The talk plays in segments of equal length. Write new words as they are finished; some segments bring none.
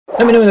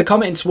Let me know in the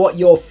comments what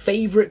your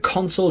favourite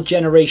console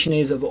generation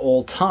is of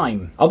all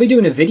time. I'll be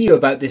doing a video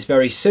about this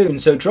very soon,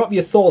 so drop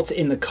your thoughts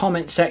in the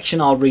comment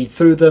section. I'll read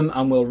through them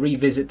and we'll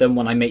revisit them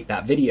when I make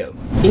that video.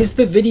 Is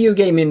the video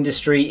game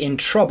industry in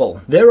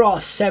trouble? There are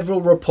several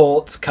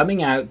reports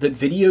coming out that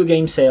video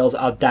game sales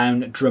are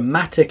down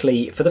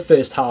dramatically for the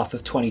first half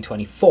of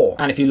 2024.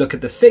 And if you look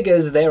at the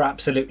figures, they're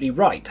absolutely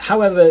right.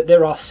 However,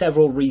 there are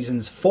several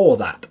reasons for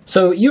that.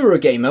 So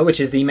Eurogamer, which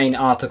is the main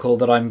article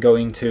that I'm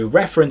going to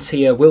reference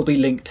here, will be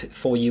linked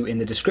for you in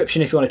the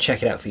description if you want to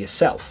check it out for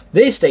yourself.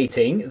 They're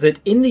stating that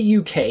in the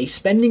UK,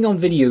 spending on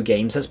video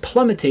games has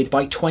plummeted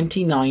by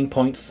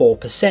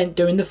 29.4%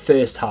 during the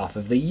first half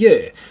of the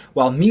year,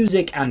 while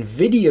music and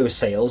video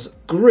sales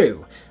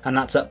grew, and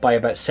that's up by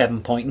about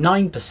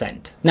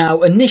 7.9%.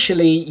 Now,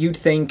 initially you'd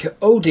think,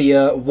 oh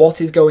dear, what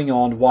is going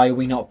on? Why are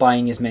we not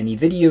buying as many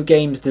video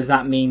games? Does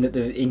that mean that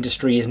the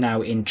industry is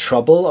now in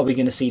trouble? Are we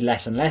going to see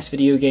less and less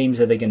video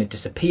games? Are they going to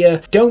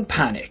disappear? Don't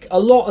panic. A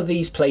lot of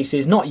these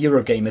places, not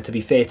Eurogamer to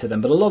be fair to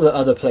them, but a lot of the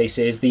other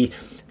places, the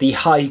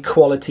high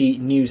quality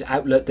news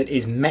outlet that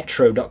is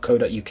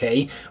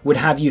metro.co.uk would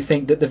have you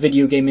think that the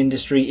video game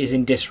industry is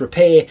in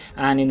disrepair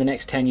and in the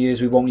next 10 years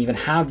we won't even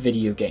have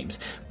video games.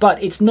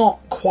 But it's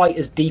not quite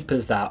as deep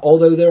as that,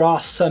 although there are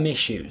some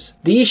issues.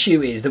 The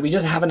issue is that we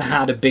just haven't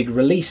had a big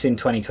release in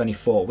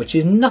 2024, which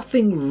is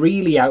nothing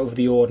really out of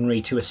the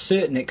ordinary to a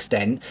certain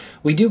extent.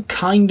 We do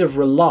kind of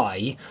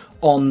rely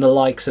on the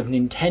likes of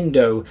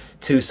Nintendo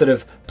to sort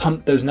of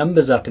pump those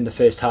numbers up in the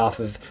first half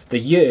of the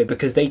year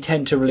because they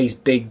tend to release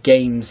big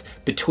games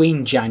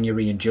between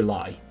January and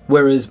July.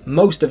 Whereas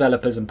most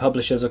developers and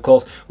publishers, of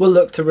course, will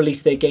look to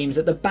release their games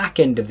at the back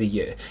end of the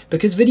year,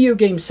 because video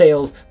game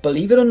sales,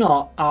 believe it or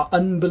not, are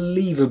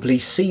unbelievably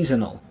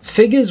seasonal.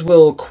 Figures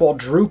will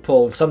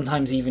quadruple,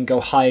 sometimes even go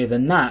higher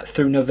than that,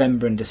 through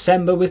November and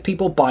December, with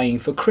people buying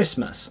for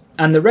Christmas.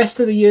 And the rest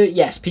of the year,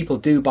 yes, people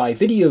do buy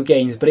video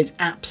games, but it's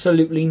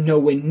absolutely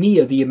nowhere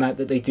near the amount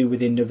that they do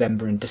within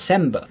November and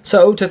December.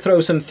 So, to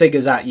throw some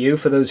figures at you,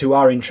 for those who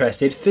are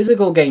interested,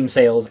 physical game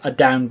sales are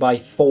down by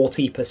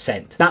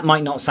 40%. That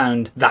might not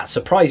sound that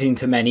surprising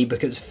to many,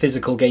 because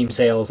physical game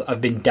sales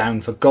have been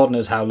down for God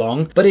knows how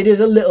long, but it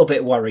is a little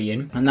bit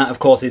worrying, and that of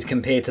course is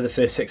compared to the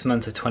first 6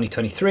 months of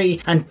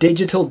 2023, and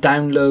digital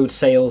download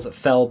sales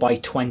fell by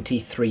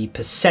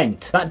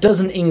 23%. That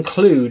doesn't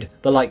include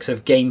the likes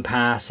of Game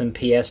Pass and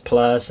PS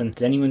Plus, and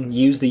does anyone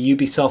use the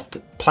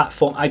Ubisoft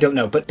platform? I don't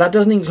know, but that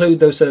doesn't include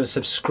those sort of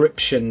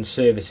subscription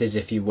services,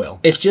 if you will.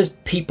 It's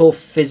just people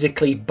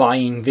physically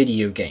buying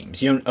video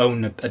games. You don't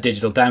own a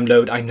digital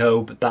download, I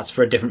know, but that's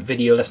for a different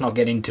video, let's not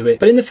get into it.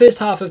 But in the first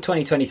half of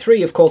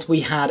 2023, of course, we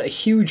had a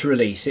huge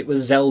release. It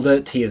was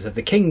Zelda Tears of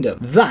the Kingdom.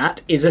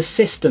 That is a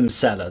system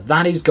seller.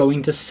 That is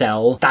going to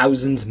sell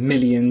thousands,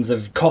 millions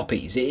of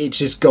copies. It's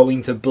just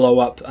going to blow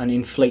up and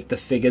inflate the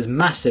figures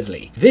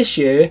massively. This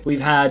year,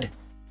 we've had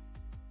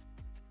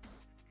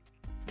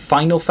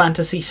Final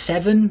Fantasy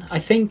VII, I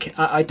think.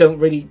 I don't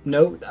really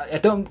know. I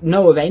don't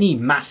know of any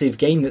massive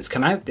game that's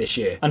come out this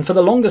year. And for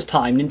the longest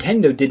time,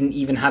 Nintendo didn't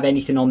even have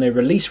anything on their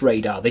release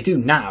radar. They do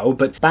now,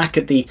 but back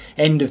at the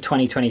end of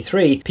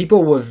 2023,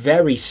 people were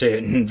very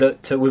certain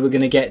that we were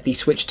going to get the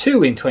Switch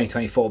 2 in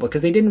 2024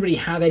 because they didn't really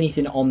have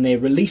anything on their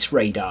release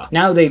radar.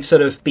 Now they've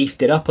sort of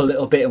beefed it up a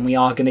little bit and we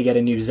are going to get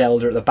a new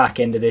Zelda at the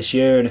back end of this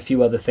year and a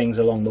few other things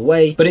along the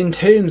way. But in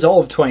terms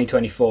of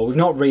 2024, we've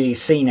not really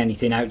seen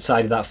anything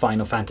outside of that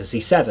Final Fantasy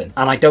VII.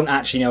 And I don't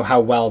actually know how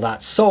well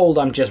that's sold.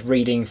 I'm just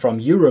reading from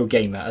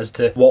Eurogamer as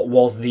to what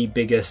was the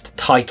biggest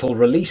title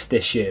released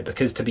this year,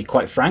 because to be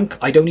quite frank,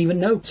 I don't even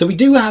know. So we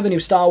do have a new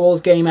Star Wars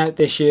game out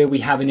this year. We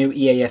have a new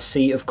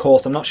EAFC, of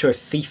course. I'm not sure if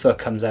FIFA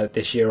comes out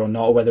this year or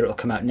not, or whether it'll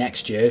come out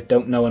next year.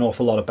 Don't know an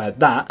awful lot about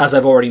that. As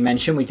I've already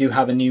mentioned, we do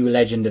have a new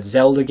Legend of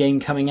Zelda game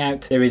coming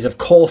out. There is, of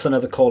course,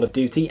 another Call of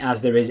Duty,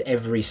 as there is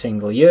every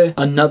single year.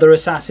 Another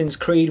Assassin's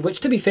Creed, which,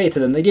 to be fair to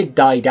them, they did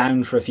die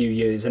down for a few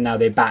years, and now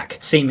they're back,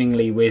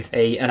 seemingly with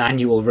an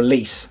annual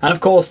release. And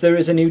of course there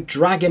is a new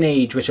Dragon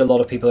Age which a lot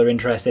of people are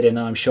interested in,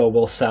 and I'm sure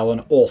will sell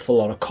an awful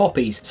lot of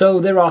copies. So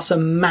there are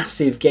some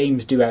massive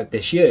games due out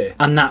this year,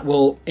 and that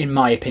will, in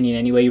my opinion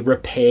anyway,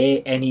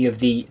 repair any of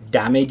the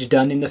damage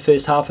done in the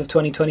first half of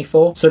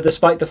 2024. So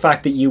despite the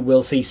fact that you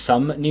will see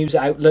some news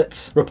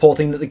outlets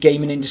reporting that the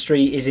gaming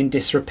industry is in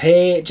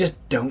disrepair, just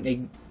don't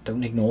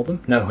ignore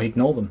them. No,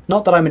 ignore them.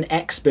 Not that I'm an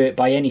expert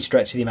by any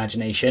stretch of the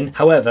imagination.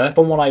 However,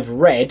 from what I've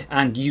read,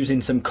 and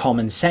using some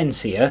common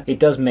sense here, it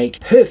does make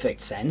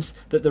perfect sense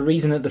that the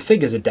reason that the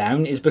figures are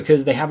down is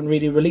because they haven't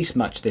really released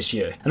much this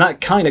year. And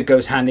that kind of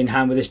goes hand in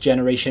hand with this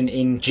generation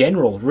in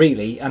general,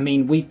 really. I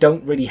mean, we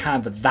don't really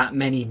have that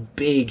many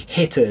big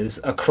hitters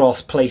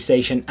across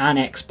PlayStation and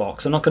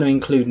Xbox. I'm not going to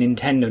include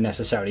Nintendo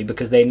necessarily,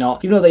 because they're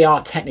not, even though they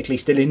are technically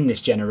still in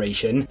this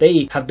generation,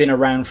 they have been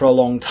around for a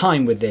long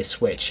time with their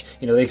Switch.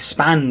 You know, they've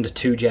spanned spanned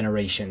 2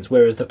 generations,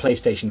 whereas the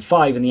PlayStation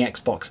 5 and the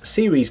Xbox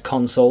Series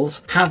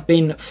consoles have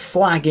been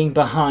flagging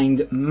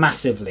behind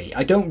massively.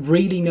 I don't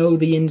really know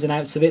the ins and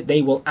outs of it.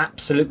 They will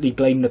absolutely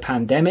blame the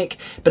pandemic,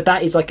 but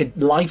that is like a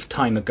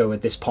lifetime ago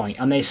at this point,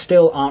 and they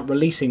still aren't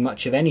releasing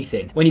much of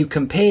anything. When you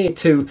compare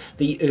to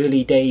the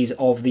early days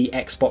of the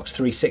Xbox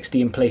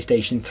 360 and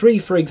PlayStation 3,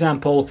 for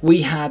example,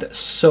 we had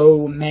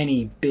so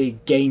many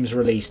big games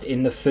released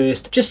in the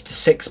first just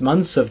 6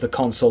 months of the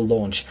console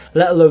launch,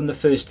 let alone the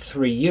first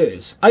 3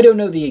 years. I don't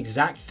know the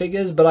exact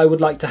figures, but I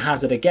would like to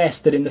hazard a guess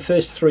that in the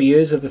first 3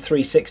 years of the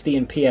 360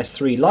 and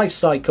PS3 life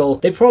cycle,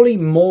 there are probably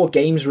more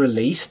games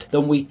released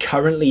than we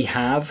currently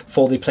have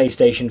for the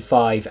PlayStation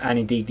 5 and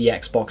indeed the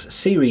Xbox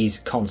Series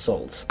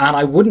consoles. And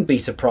I wouldn't be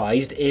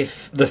surprised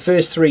if the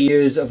first 3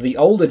 years of the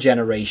older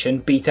generation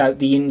beat out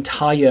the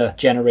entire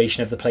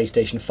generation of the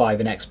PlayStation 5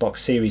 and Xbox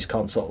Series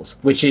consoles,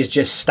 which is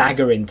just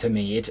staggering to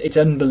me. It's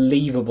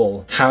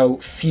unbelievable how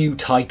few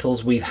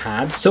titles we've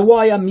had. So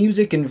why are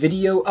music and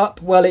video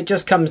up? Well, it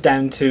just comes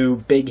down to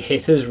big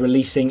hitters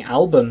releasing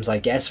albums, I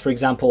guess. For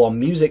example, on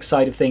music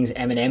side of things,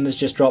 Eminem has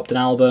just dropped an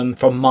album.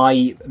 From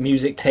my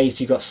music taste,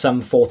 you've got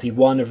Sum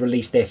 41 have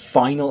released their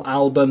final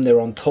album.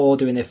 They're on tour,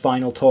 doing their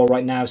final tour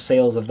right now.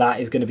 Sales of that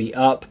is going to be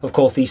up. Of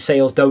course, these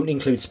sales don't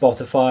include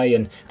Spotify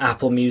and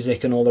Apple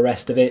Music and all the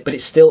rest of it, but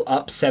it's still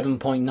up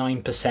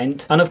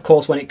 7.9%. And of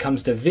course, when it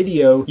comes to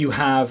video, you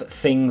have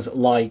things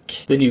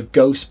like the new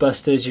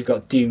Ghostbusters, you've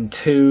got Doom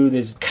 2,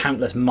 there's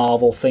countless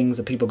Marvel things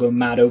that people go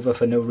mad over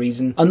for no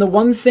reason. And the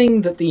one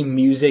thing that the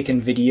music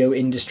and video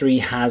industry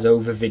has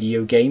over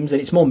video games,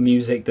 and it's more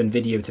music than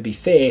video to be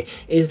fair,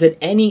 is that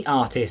any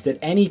artist at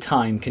any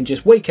time can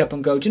just wake up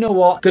and go, do you know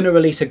what, gonna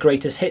release a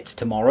greatest hits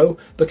tomorrow,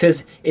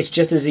 because it's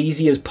just as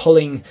easy as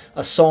pulling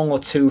a song or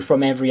two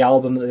from every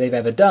album that they've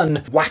ever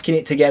done, whacking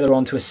it together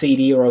onto a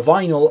CD or a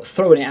vinyl,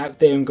 throwing it out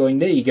there and going,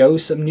 there you go,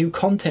 some new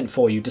content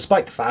for you,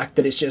 despite the fact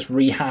that it's just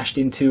rehashed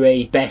into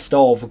a best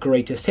of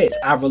greatest hits.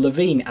 Avril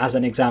Lavigne, as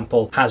an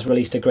example, has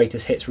released a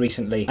greatest hits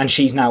recently, and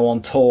she's now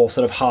on tour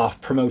sort of half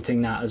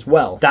promoting that as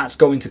well. That's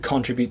going to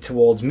contribute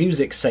towards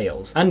music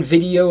sales. And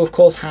video, of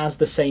course, has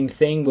the same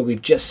thing, where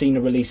we've just seen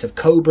a release of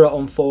Cobra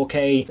on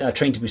 4K,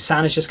 Train to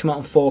Busan has just come out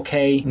on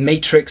 4K,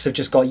 Matrix have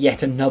just got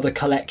yet another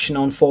collection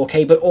on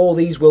 4K, but all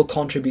these will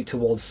contribute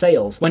towards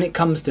sales. When it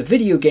comes to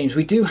video games,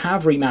 we do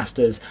have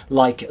remasters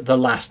like The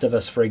Last of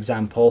Us, for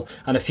example,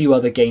 and a few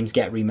other games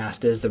get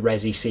remasters, the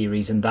Resi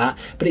series and that,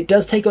 but it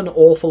does take an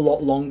awful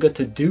lot longer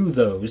to do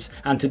those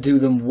and to do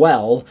them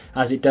well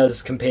as it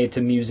does compared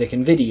to music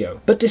and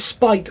video. But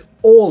despite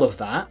all of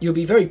that, you'll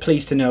be very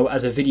pleased to know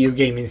as a video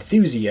game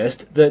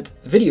enthusiast that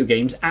video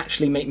games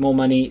actually make more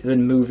money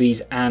than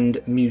movies and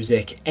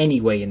music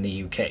anyway in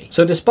the UK.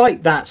 So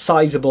despite that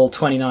sizable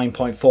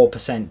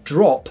 29.4%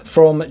 drop,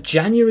 from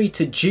January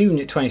to June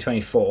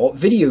 2024,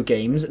 video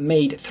games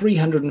made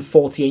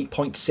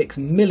 348.6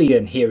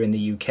 million here in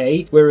the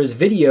UK, whereas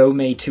video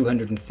made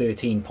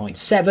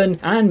 213.7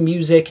 and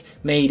music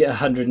made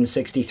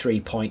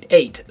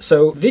 163.8.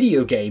 So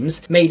video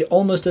games made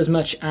almost as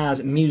much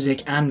as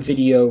music and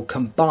video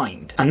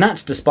combined. And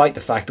that's despite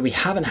the fact that we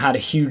haven't had a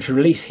huge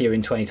release here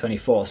in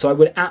 2024. So I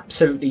would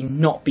absolutely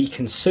not be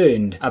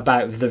concerned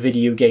about the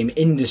video game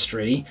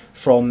industry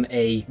from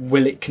a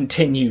will it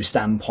continue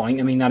standpoint.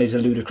 I mean, that is a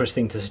ludicrous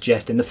thing to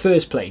suggest in the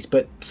first place,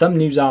 but some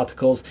news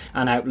articles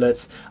and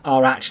outlets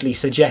are actually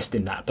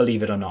suggesting that,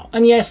 believe it or not.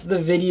 And yes, the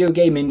video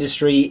game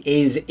industry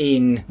is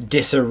in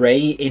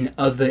disarray in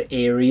other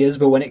areas,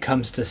 but when it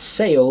comes to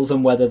sales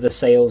and whether the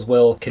sales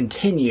will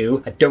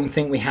continue, I don't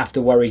think we have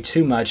to worry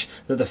too much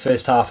that the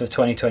first half of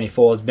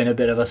 2024 has been a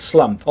bit of a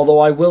slump. Although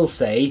I will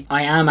say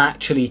I am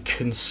actually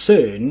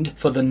concerned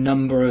for the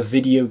number of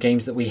video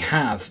games that we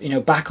have. You know,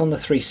 back on the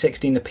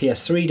 360 and the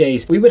PS3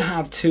 days, we would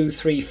have 2,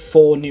 3,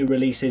 4 new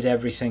releases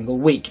every single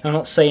week. I'm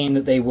not saying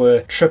that they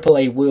were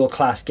AAA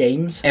world-class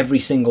games, every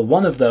single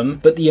one of them,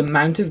 but the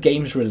amount of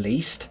games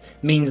released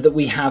means that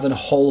we have a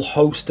whole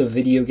host of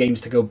video games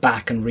to go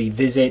back and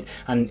revisit.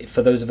 And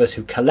for those of us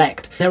who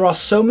collect, there are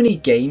so many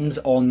games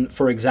on,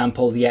 for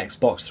example, the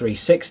Xbox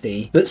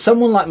 360 that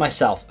someone like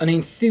myself, an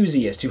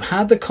enthusiast who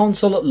had the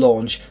console at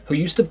launch, who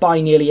used to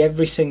buy nearly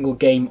every single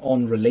game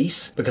on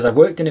release because I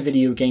worked in a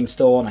video game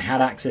store and I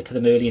had access to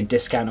them early and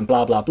discount and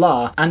blah blah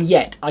blah, and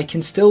yet I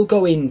can still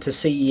go into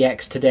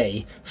CEX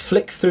today,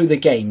 flick through the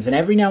games, and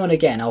every now and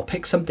again I'll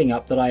pick something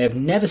up that I have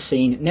never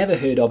seen, never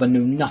heard of, and know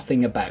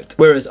nothing about.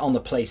 Whereas on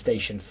the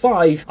PlayStation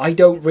 5, I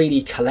don't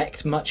really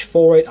collect much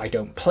for it, I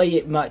don't play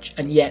it much,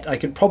 and yet I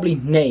could probably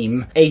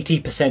name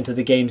 80% of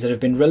the games that have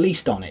been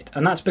released on it,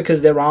 and that's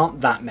because there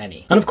aren't that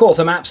many. And of course,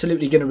 I'm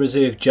absolutely going to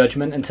reserve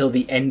judgment until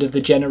the end of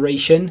the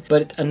generation,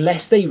 but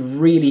unless they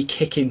really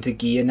kick into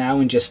gear now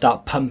and just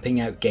start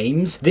pumping out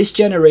games, this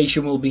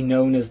generation will be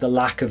known as the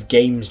lack of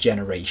games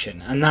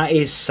generation, and that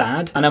is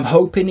sad. And I'm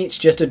hoping it's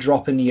just a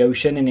drop in the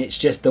ocean and it's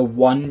just the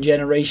one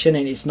generation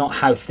and it's not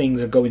how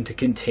things are going to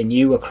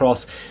continue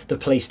across the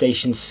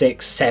PlayStation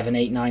 6, 7,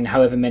 8, 9,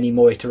 however many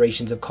more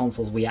iterations of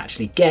consoles we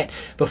actually get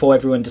before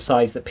everyone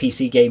decides that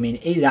PC gaming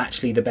is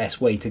actually the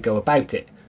best way to go about it.